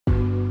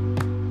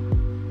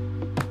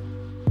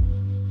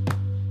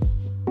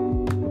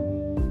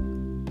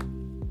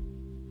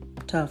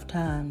tough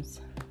times.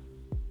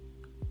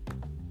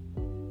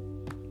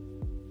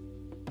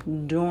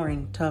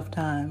 During tough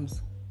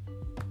times,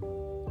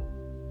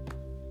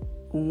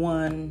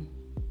 one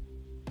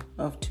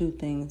of two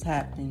things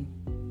happen.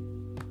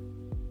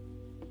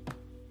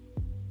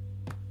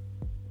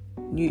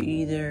 You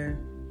either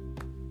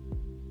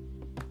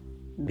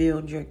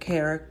build your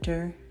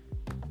character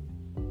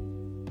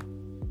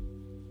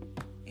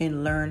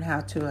and learn how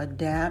to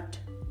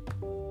adapt,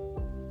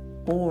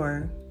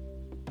 or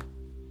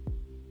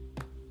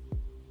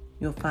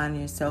you'll find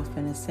yourself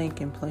in a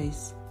sinking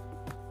place.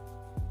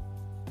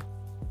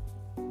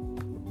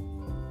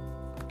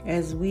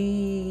 As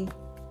we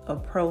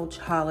approach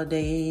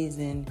holidays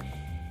and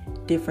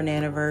different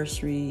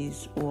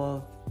anniversaries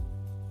or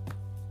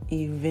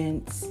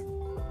events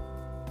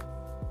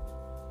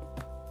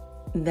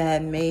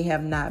that may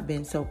have not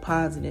been so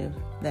positive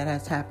that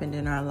has happened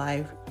in our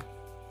life,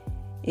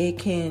 it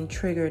can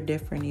trigger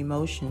different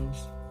emotions,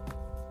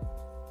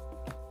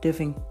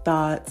 different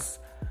thoughts,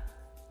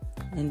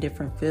 and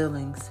different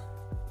feelings.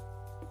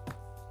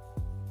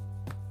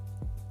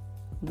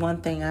 One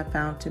thing I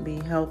found to be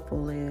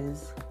helpful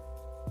is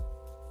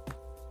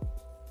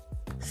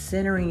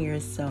centering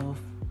yourself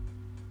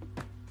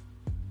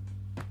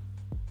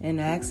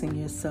and asking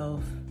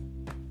yourself,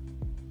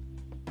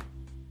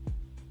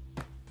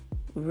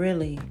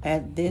 really,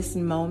 at this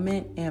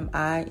moment, am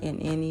I in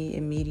any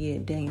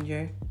immediate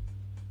danger?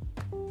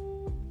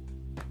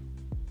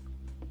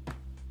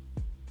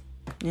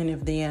 And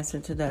if the answer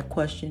to that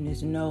question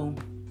is no,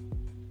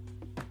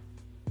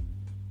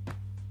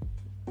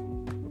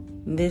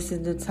 this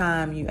is the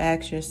time you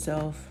ask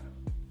yourself,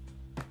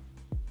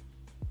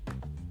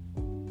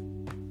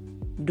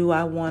 do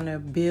I want to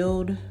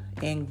build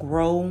and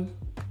grow?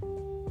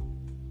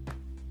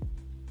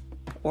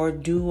 Or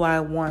do I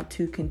want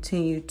to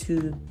continue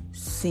to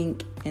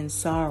sink in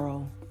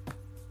sorrow?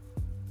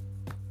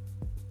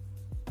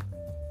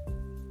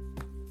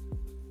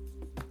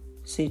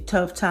 See,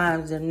 tough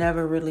times are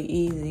never really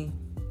easy.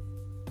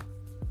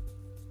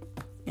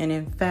 And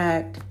in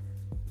fact,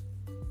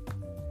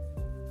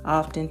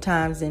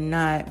 oftentimes than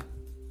not,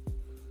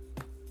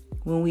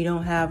 when we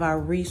don't have our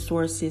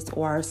resources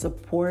or our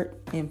support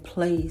in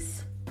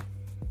place,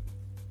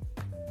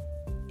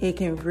 it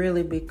can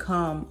really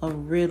become a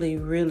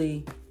really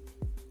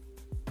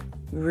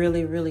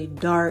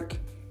dark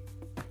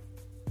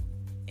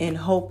and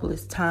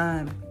hopeless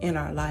time in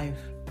our life.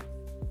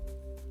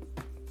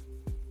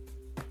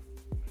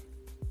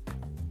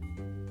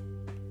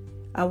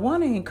 I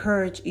want to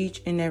encourage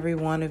each and every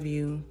one of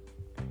you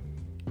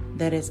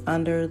that is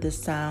under the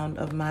sound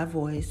of my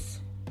voice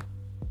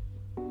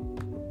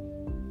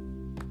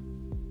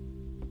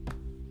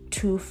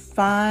to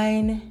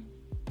find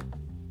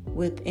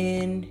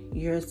within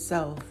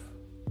yourself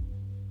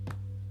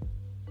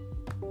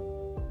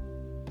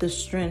the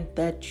strength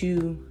that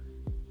you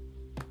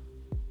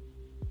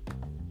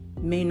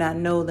may not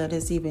know that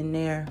is even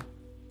there,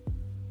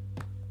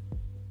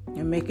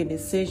 and make a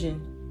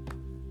decision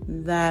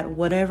that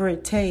whatever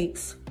it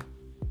takes,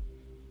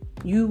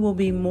 you will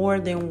be more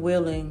than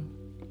willing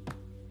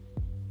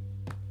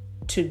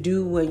to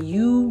do what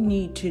you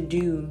need to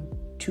do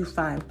to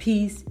find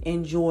peace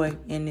and joy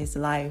in this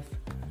life.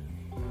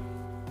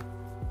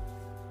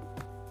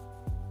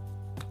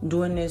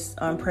 During this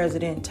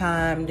unprecedented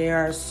time,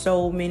 there are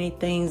so many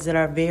things that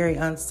are very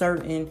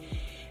uncertain,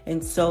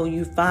 and so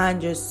you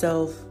find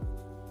yourself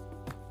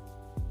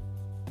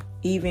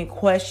even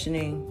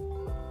questioning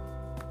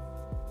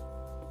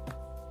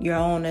your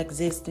own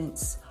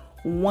existence,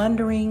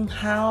 wondering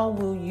how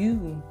will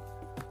you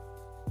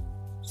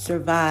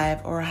survive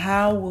or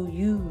how will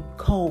you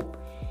cope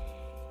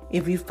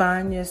if you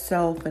find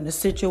yourself in a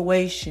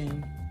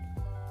situation,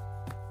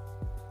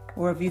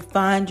 or if you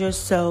find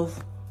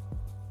yourself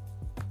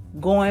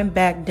going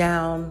back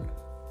down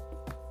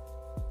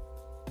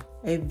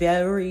a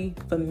very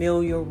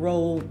familiar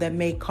road that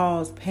may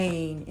cause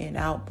pain and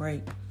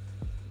outbreak.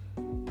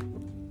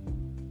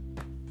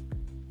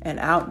 An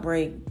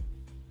outbreak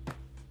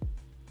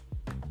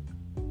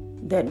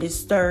that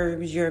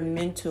disturbs your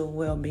mental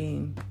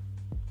well-being.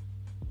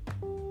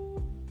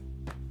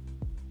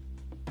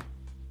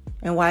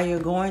 And while you're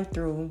going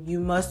through, you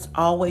must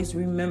always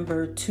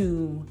remember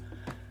to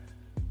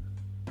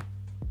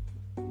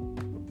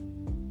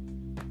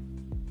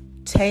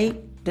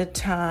take the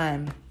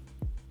time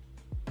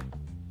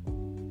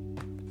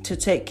to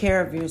take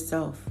care of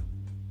yourself.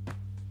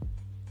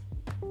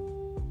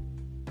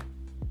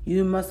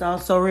 You must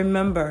also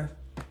remember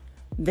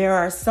there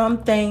are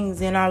some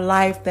things in our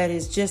life that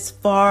is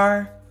just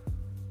far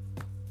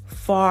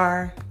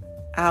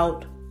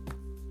out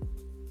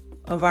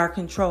of our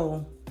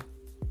control.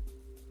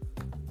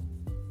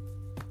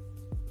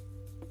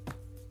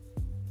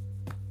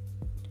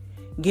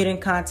 Get in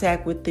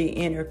contact with the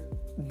inner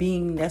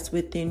being that's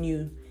within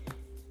you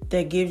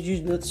that gives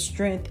you the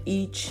strength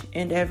each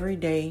and every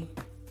day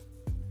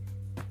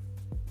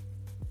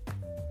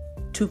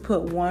to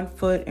put one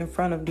foot in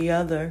front of the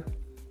other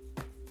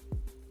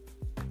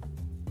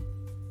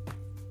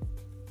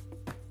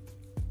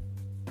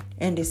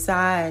and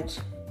decide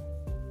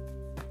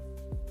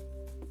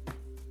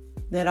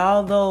that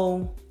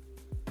although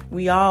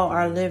we all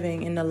are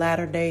living in the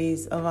latter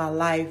days of our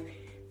life,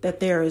 that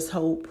there is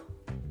hope.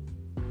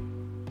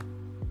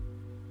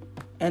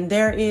 And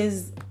there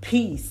is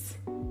peace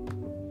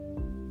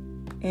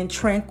and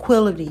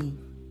tranquility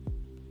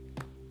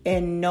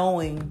in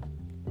knowing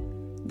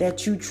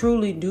that you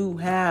truly do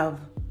have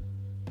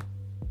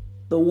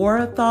the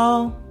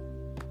wherewithal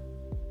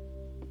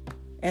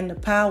and the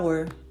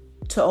power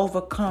to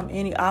overcome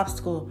any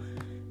obstacle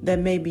that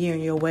may be in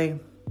your way.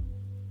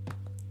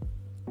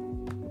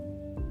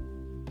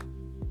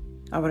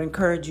 I would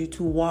encourage you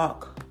to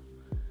walk.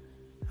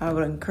 I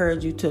would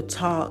encourage you to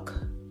talk.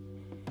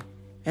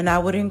 And I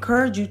would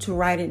encourage you to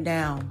write it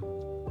down.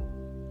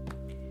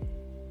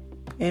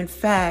 In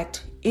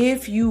fact,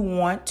 if you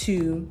want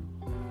to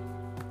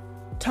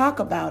talk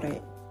about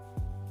it,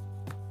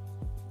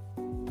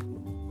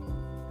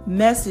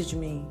 message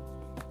me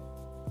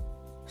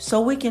so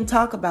we can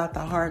talk about the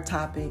hard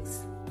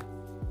topics,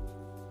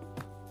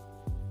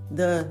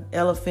 the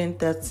elephant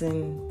that's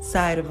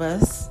inside of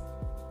us,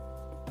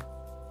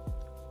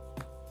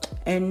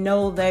 and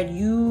know that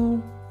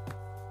you,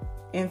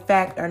 in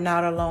fact, are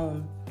not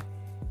alone.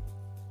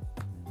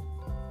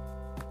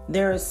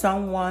 There is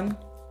someone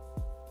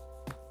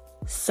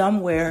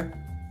somewhere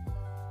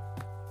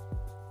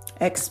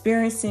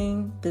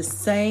experiencing the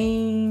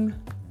same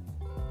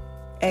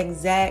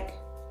exact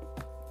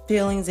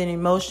feelings and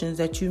emotions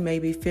that you may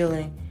be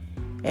feeling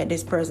at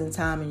this present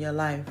time in your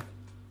life.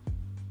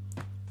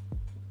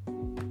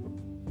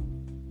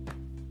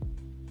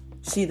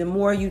 See, the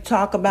more you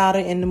talk about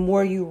it and the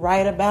more you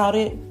write about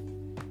it,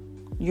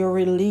 you're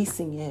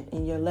releasing it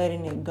and you're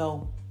letting it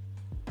go.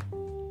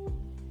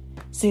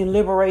 See,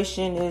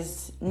 liberation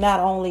is not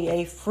only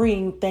a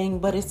freeing thing,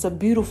 but it's a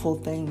beautiful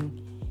thing.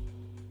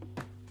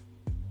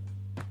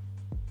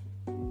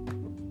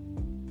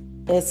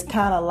 It's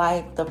kind of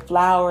like the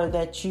flower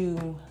that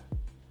you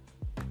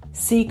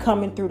see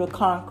coming through the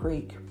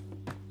concrete.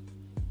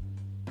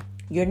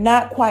 You're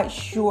not quite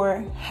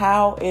sure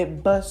how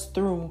it bust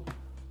through,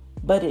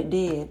 but it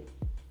did.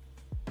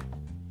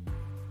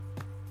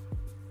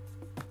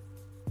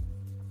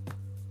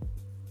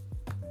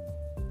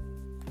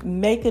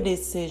 Make a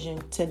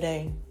decision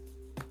today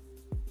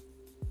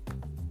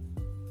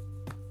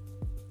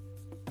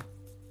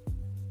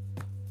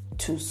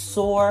to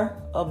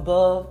soar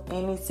above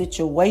any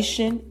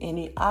situation,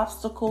 any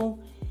obstacle,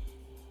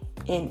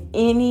 and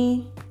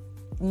any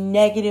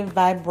negative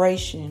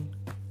vibration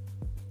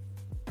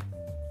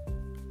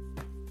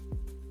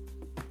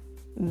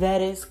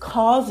that is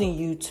causing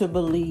you to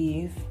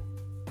believe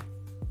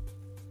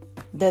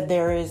that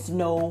there is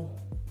no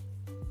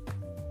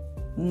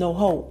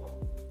hope.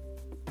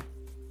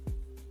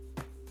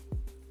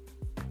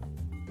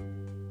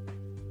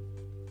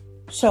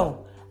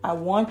 So I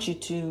want you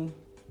to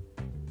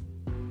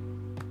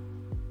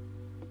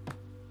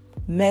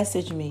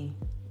message me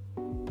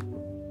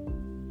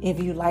if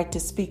you'd like to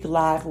speak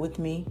live with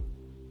me.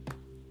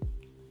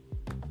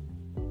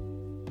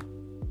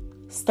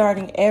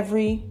 Starting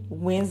every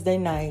Wednesday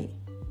night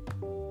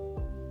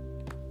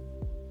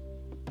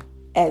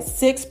at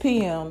 6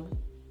 p.m.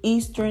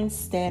 Eastern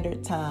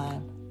Standard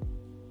Time,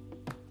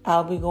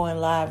 I'll be going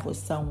live with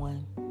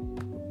someone.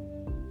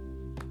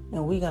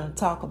 And we're going to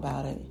talk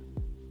about it.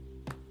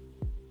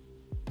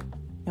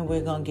 And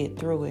we're going to get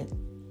through it.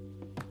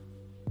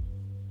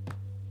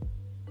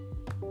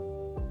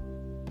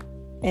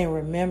 And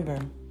remember,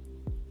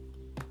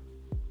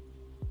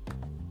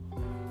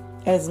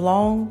 as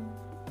long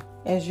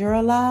as you're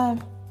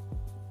alive,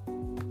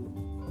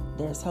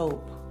 there's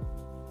hope.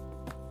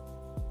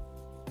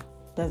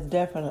 There's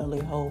definitely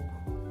hope.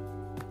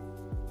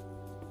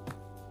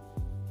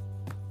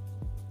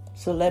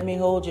 So let me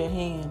hold your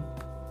hand.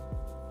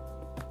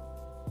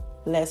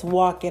 Let's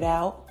walk it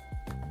out.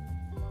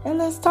 And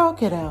let's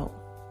talk it out.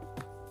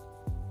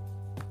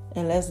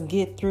 And let's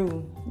get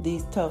through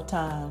these tough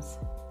times.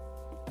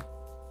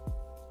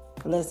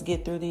 Let's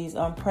get through these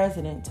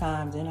unprecedented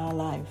times in our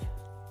life.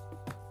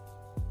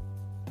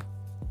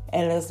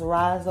 And let's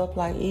rise up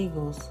like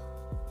eagles.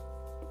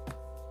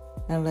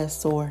 And let's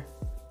soar.